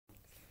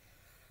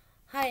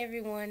Hi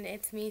everyone,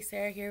 it's me,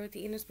 Sarah, here with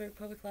the Enosburg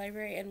Public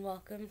Library, and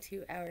welcome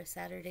to our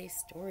Saturday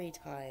story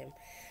time.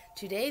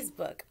 Today's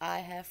book I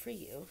have for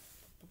you,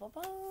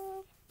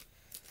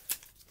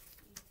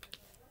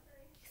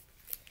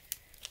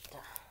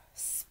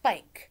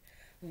 Spike,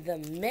 the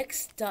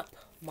Mixed Up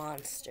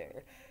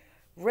Monster,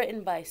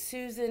 written by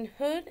Susan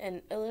Hood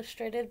and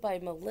illustrated by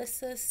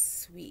Melissa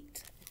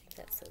Sweet. I think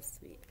that says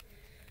Sweet.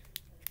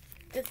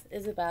 This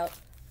is about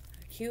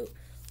a cute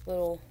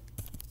little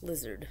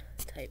lizard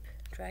type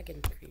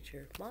dragon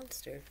creature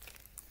monster.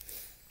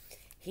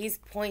 He's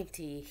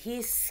pointy,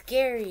 he's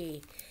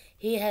scary,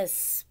 he has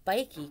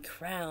spiky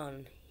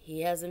crown,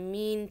 he has a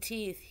mean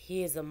teeth,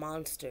 he is a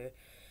monster,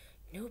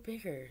 no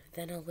bigger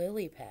than a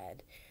lily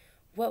pad.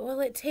 What will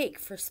it take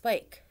for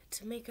Spike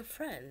to make a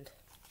friend?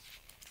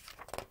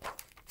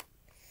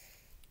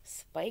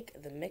 Spike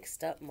the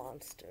Mixed Up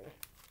Monster.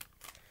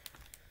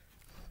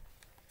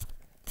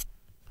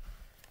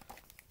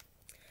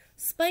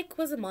 Spike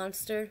was a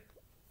monster,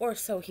 or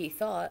so he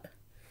thought.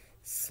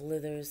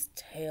 Slither's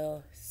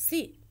tail.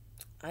 See,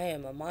 I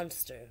am a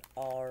monster,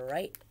 all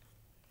right.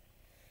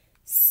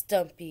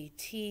 Stumpy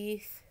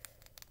teeth.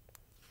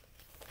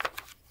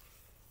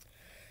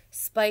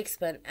 Spike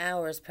spent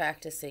hours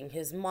practicing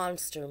his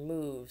monster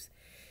moves.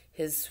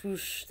 He'd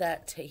swoosh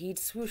that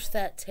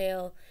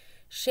tail,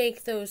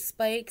 shake those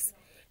spikes,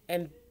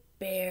 and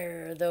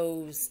bare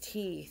those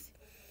teeth.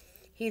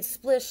 He'd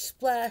splish,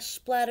 splash,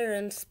 splatter,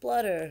 and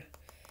splutter.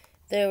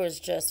 There was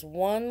just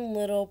one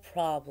little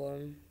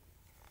problem.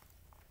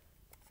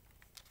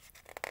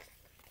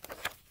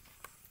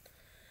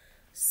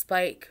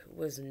 Spike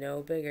was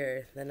no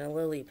bigger than a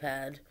lily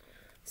pad,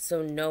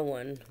 so no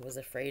one was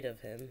afraid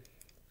of him.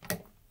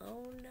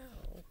 Oh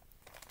no.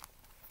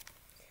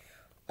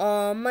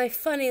 "Aw, my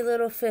funny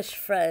little fish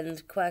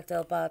friend," quacked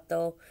El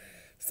Pato.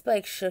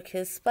 Spike shook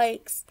his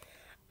spikes.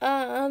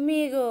 "Ah,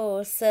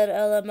 amigo," said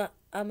El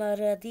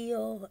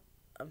Armadillo.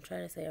 I'm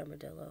trying to say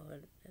armadillo,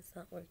 and it's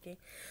not working.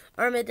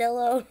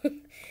 "Armadillo,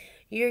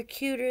 you're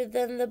cuter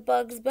than the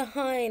bugs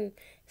behind."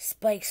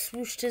 Spike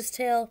swooshed his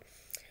tail.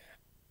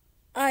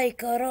 "Ay,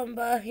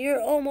 caramba, you're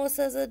almost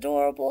as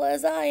adorable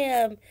as I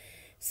am,"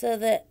 said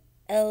the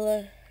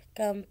El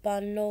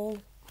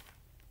Campano.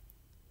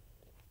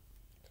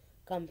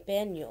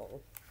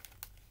 Companion.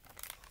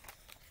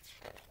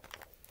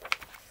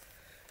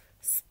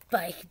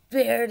 Spike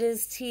bared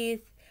his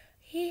teeth.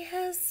 "He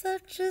has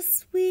such a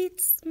sweet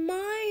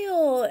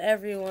smile,"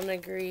 everyone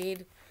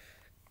agreed.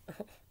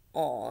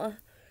 Aw.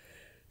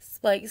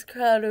 Spike's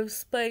crown of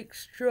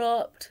spikes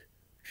drooped,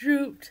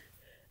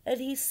 and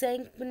he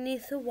sank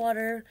beneath the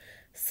water,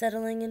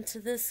 settling into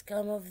the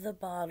scum of the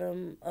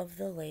bottom of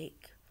the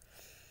lake.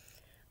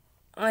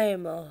 "I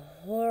am a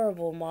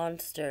horrible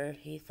monster,"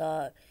 he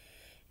thought.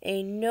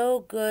 "A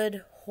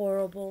no-good,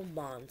 horrible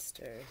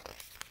monster."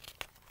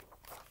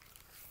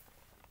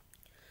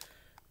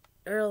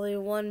 Early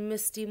one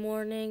misty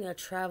morning, a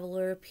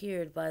traveler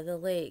appeared by the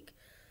lake.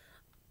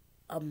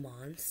 A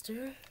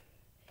monster?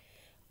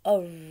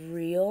 A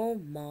real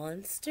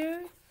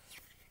monster?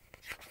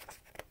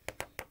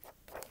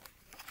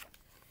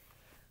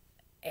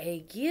 A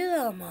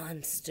Gila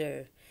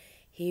monster.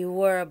 He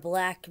wore a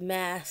black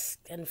mask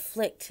and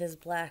flicked his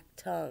black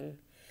tongue.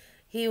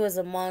 He was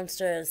a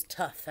monster as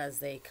tough as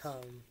they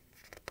come.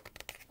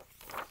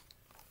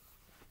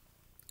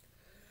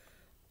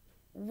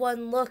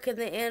 One look and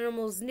the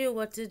animals knew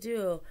what to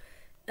do.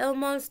 "El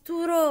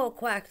monsturo,"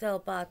 quacked El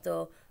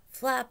Pato.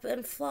 "Flap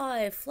and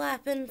fly,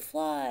 flap and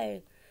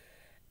fly."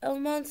 "El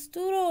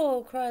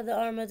monsturo," cried the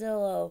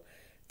armadillo.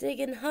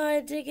 "Dig and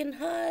hide, dig and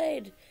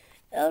hide."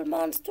 "El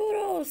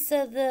monsturo,"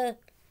 said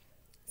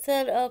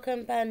El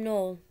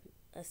Campano.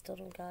 I still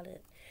don't got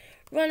it.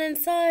 "Run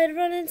inside,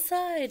 run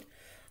inside."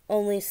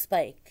 Only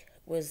Spike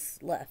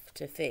was left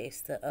to face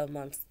the El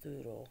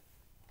monsturo.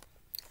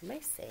 Am I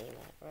saying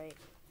that right?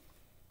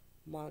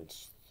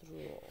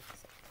 Monstro.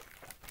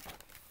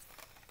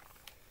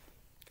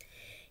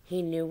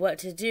 He knew what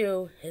to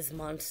do, his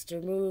monster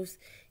moves.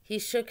 He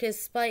shook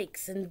his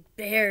spikes and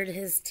bared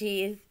his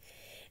teeth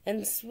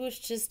and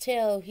swooshed his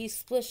tail. He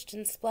splished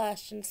and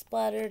splashed and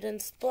splattered and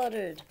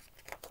spluttered.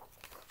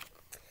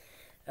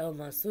 El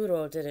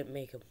Masuro didn't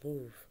make a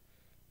move.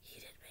 He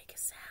didn't make a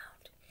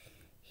sound.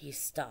 He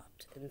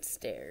stopped and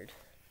stared.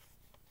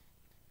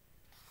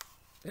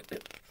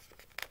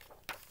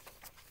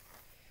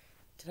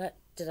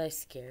 Did I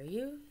scare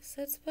you?"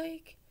 said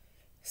Spike.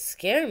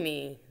 "Scare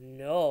me?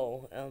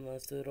 No," El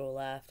Masuro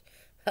laughed.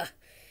 "Ha,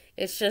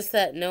 it's just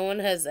that no one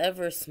has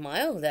ever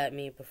smiled at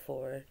me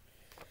before."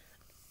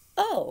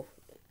 "Oh,"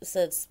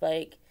 said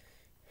Spike.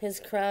 His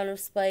crown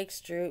of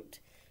spikes drooped,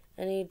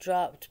 and he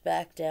dropped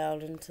back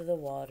down into the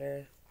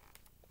water.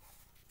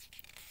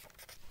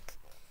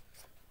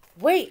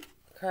 "Wait!"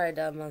 cried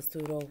El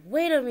Masuro.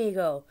 "Wait,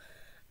 amigo.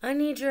 I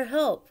need your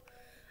help.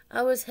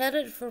 I was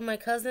headed for my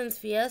cousin's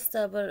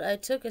fiesta, but I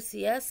took a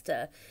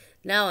siesta.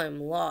 Now I'm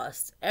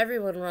lost.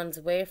 Everyone runs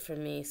away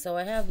from me, so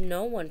I have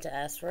no one to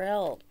ask for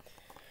help."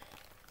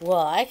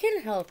 "Well, I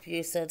can help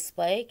you," said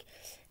Spike,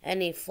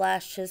 and he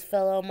flashed his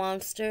fellow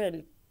monster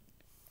and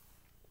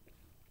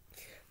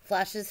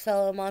flashes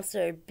fellow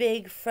monster a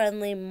big,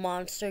 friendly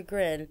monster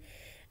grin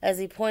as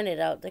he pointed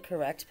out the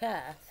correct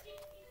path.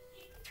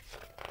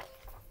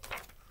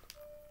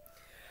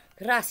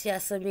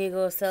 Gracias,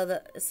 amigo,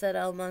 said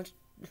El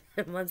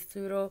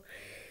Monsturo,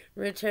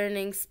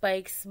 returning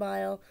Spike's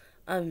smile.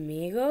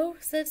 Amigo,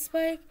 said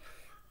Spike.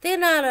 De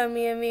nada,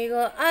 mi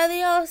amigo.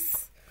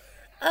 Adios.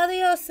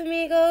 Adios,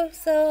 amigo,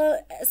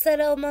 said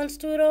El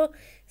Monsturo.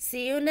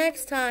 See you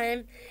next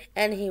time.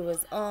 And he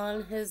was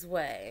on his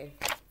way.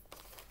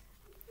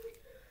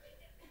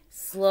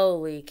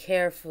 Slowly,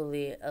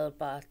 carefully, El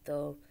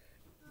Pato,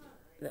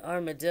 the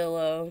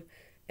armadillo,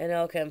 and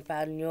El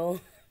Campano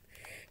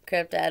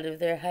crept out of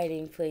their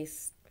hiding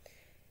place.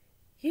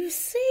 You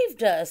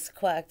saved us,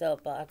 quacked El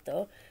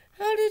Pato.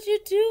 How did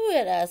you do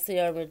it? Asked the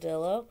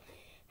armadillo.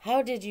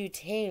 How did you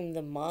tame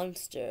the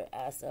monster?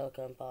 Asked El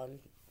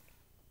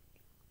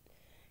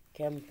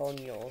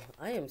Campano.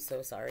 I am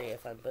so sorry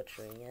if I'm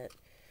butchering it.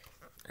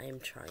 I am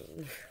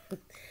trying.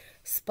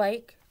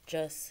 Spike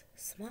just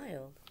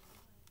smiled.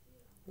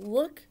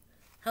 Look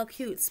how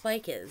cute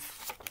Spike is.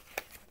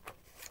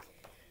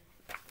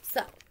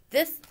 So,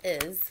 this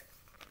is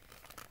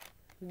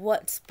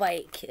what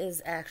Spike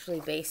is actually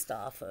based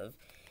off of.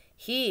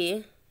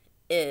 He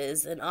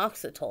is an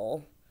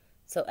oxytol.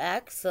 So,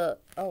 I'm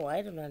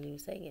not even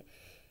saying it.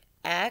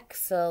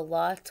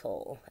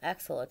 Axolotl.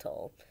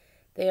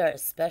 They are a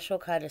special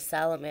kind of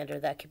salamander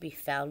that can be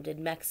found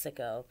in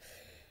Mexico.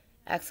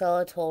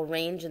 Axolotl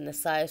range in the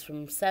size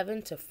from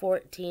 7 to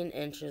 14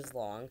 inches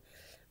long,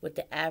 with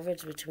the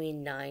average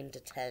between 9 to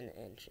 10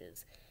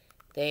 inches.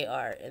 They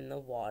are in the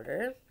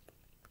water.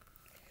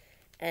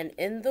 And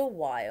in the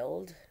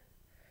wild,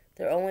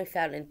 they're only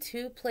found in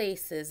 2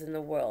 places in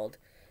the world,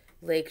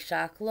 Lake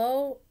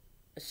Chalco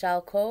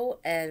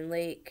and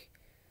Lake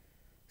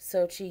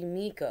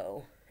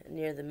Xochimilco,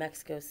 near the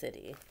Mexico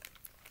City.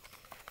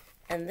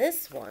 And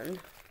this one,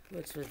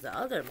 which was the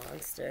other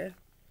monster,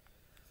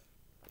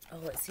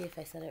 let's see if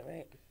I said it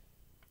right.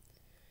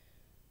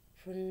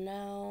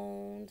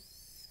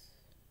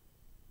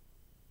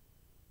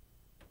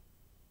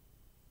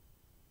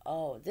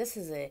 This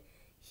is a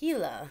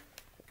Gila.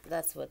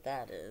 That's what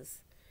that is.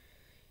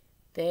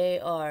 They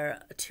are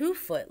 2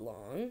 foot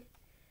long.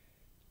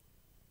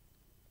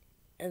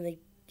 And the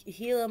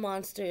Gila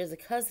monster is a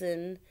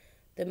cousin.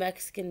 The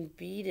Mexican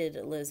beaded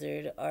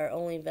lizard are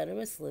only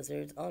venomous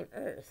lizards on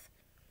Earth.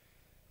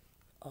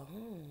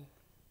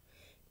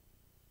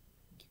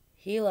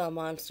 Gila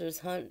monsters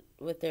hunt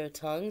with their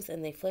tongues,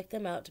 and they flick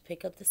them out to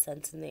pick up the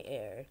scents in the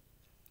air.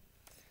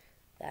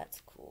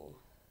 That's cool.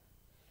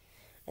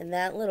 And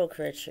that little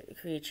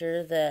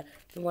creature, the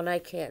one I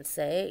can't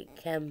say,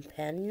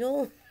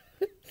 Campanule,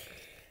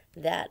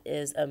 that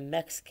is a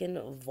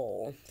Mexican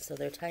vole. So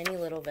they're tiny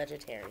little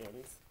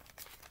vegetarians.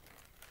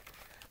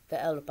 The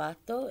El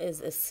Pato is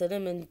a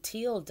cinnamon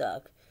teal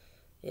duck.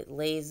 It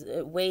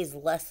weighs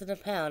less than a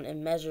pound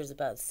and measures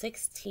about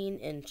 16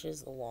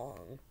 inches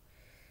long.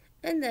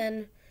 And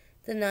then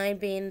the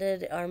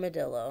 9-banded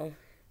armadillo,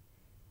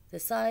 the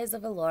size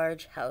of a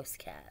large house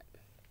cat.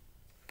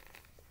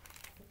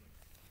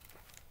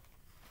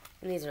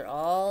 And these are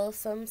all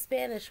some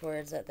Spanish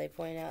words that they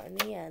point out in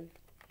the end.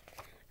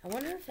 I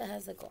wonder if it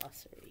has a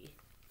glossary.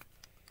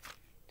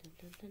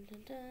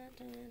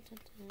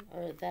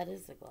 Or that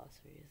is the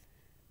glossary.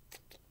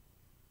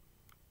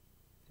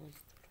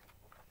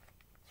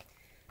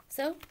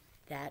 So,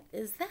 that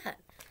is that.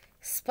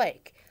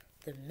 Spike,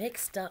 the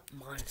mixed up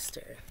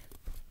monster.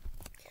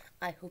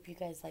 I hope you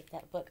guys like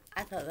that book.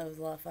 I thought that was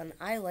a lot of fun.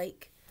 I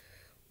like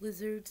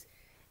lizards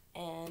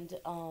and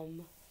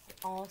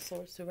all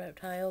sorts of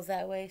reptiles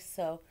that way,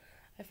 so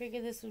I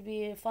figured this would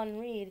be a fun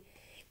read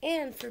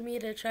and for me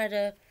to try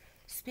to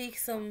speak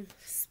some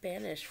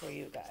Spanish for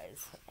you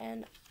guys.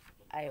 And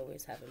I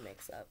always have a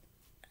mix-up.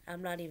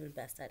 I'm not even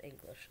best at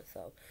English,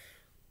 so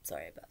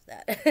sorry about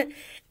that.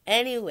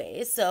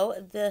 Anyway, so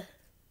the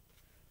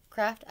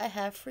craft I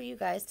have for you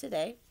guys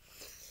today,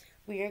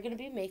 we are going to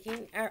be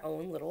making our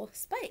own little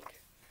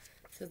Spike.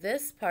 So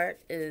this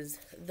part is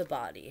the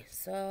body.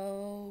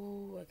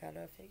 So I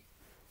gotta figure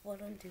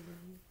what I'm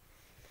doing.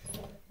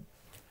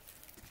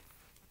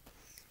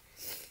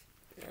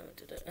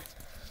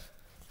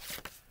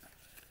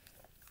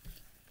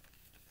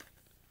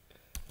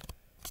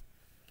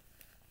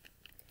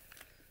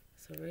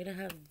 So we're gonna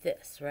have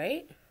this,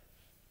 right?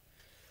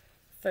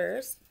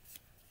 First,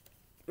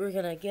 we're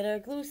gonna get our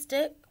glue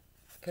stick,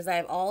 because I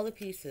have all the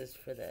pieces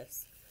for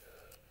this.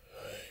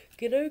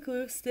 Get our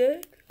glue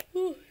stick.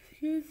 Oh,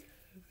 excuse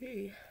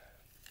me.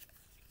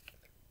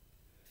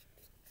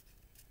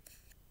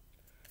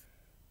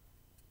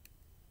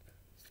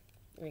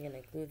 We're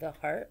gonna glue the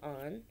heart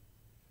on.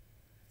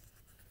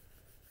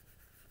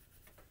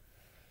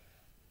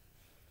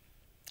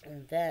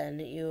 And then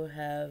you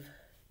have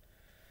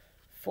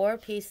 4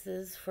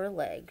 pieces for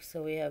legs.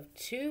 So we have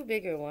 2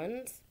 bigger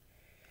ones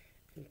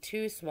and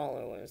 2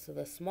 smaller ones. So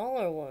the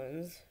smaller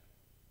ones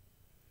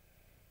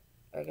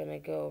are going to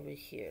go over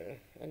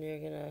here. And you're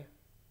going to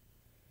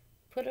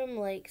put them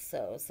like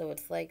so. So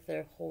it's like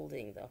they're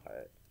holding the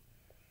heart.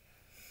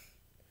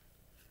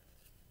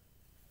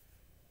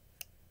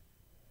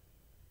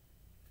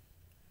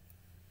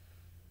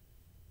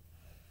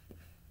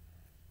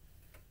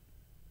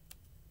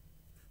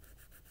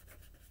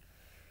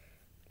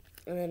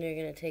 And then you're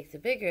going to take the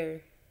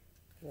bigger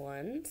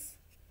ones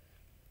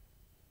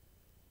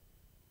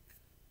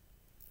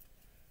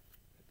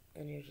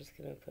and you're just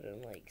going to put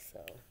them like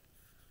so.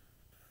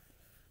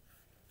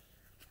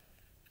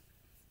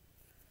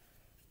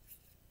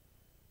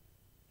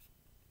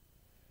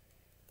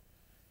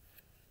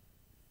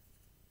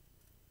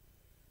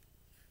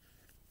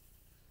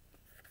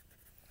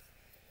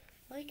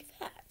 Like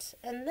that.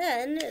 And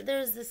then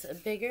there's this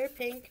bigger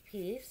pink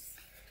piece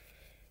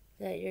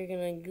that you're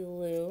going to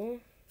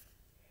glue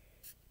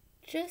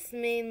just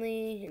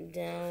mainly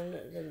down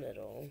the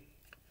middle.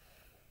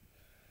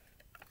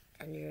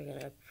 And you're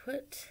going to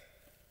put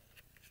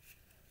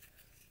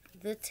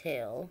the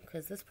tail,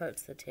 because this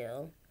part's the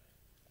tail,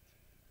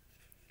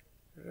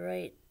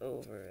 right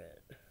over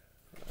it.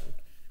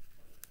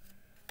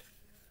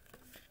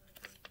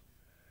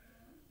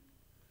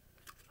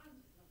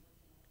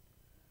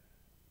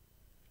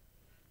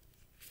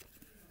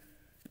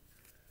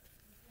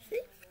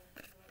 See?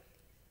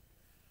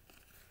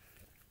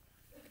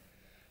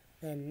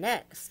 Then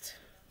next,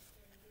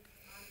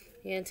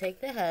 you're going to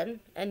take the head,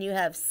 and you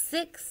have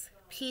 6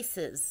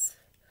 pieces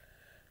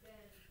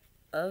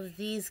of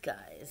these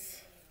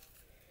guys.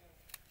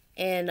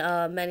 And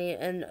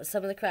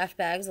some of the craft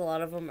bags, a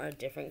lot of them are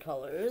different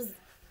colors.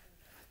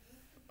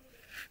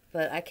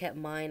 But I kept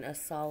mine a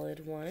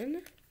solid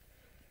one.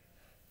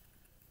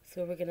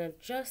 So we're going to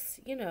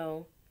just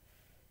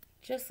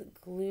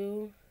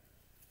glue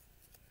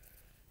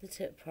the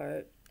tip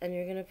part. And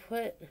you're going to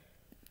put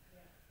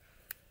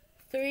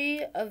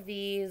 3 of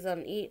these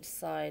on each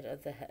side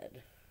of the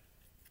head.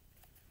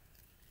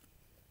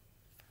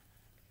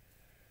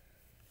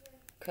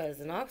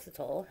 Because an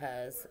Oxatol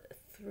has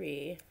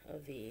 3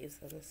 of these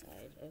on the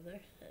side of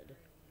their head.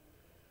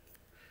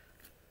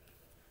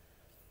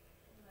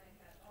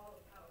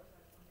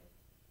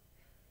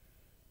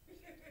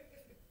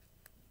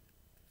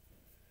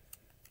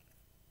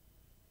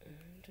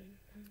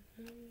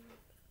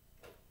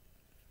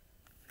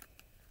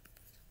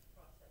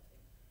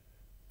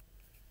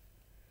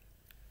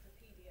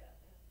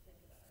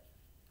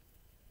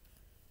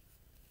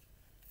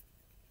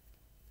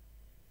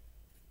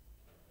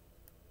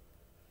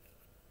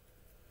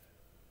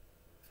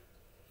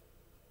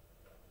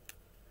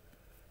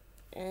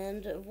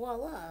 And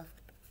voila,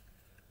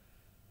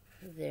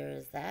 there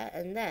is that.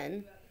 And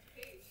then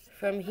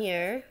from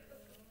here,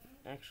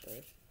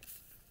 actually,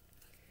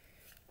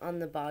 on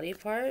the body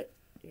part,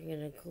 you're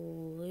going to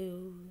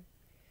glue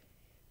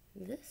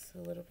this a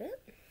little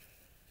bit,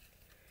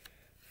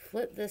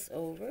 flip this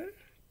over,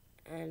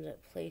 and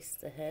place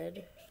the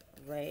head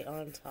right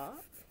on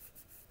top.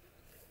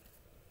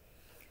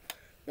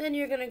 Then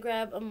you're going to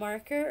grab a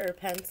marker or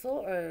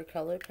pencil or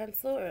color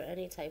pencil or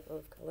any type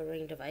of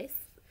coloring device.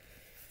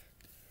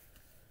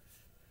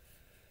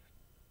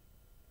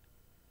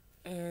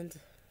 And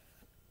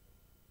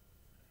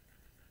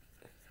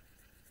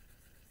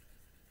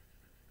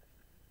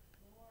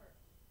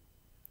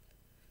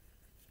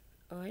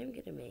I'm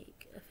going to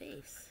make a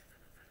face.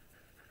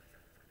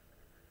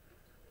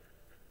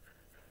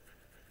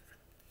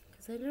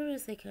 Because I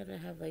noticed they kind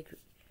of have like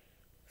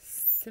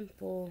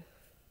simple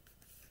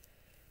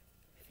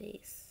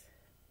face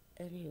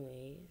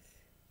anyways.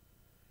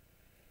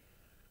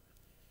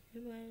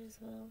 You might as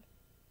well.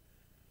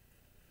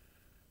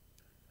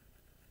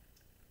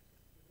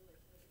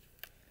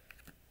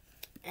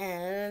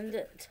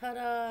 And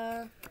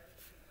ta-da!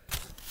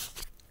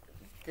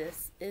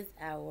 This is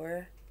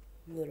our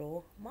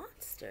little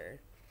monster.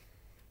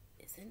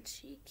 Isn't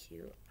she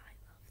cute? I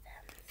love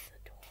them. It's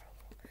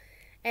adorable.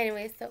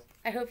 Anyway, so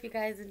I hope you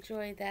guys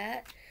enjoyed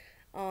that.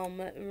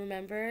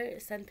 Remember,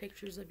 send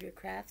pictures of your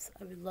crafts.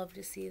 I would love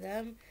to see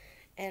them.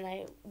 And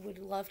I would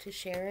love to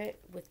share it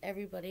with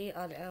everybody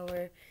on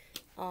our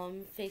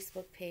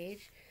Facebook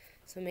page.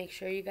 So make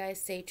sure you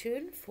guys stay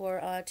tuned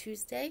for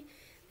Tuesday.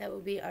 That will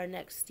be our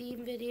next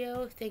Steam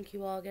video. Thank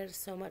you all again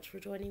so much for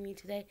joining me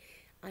today.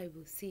 I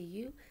will see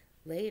you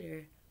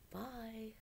later. Bye.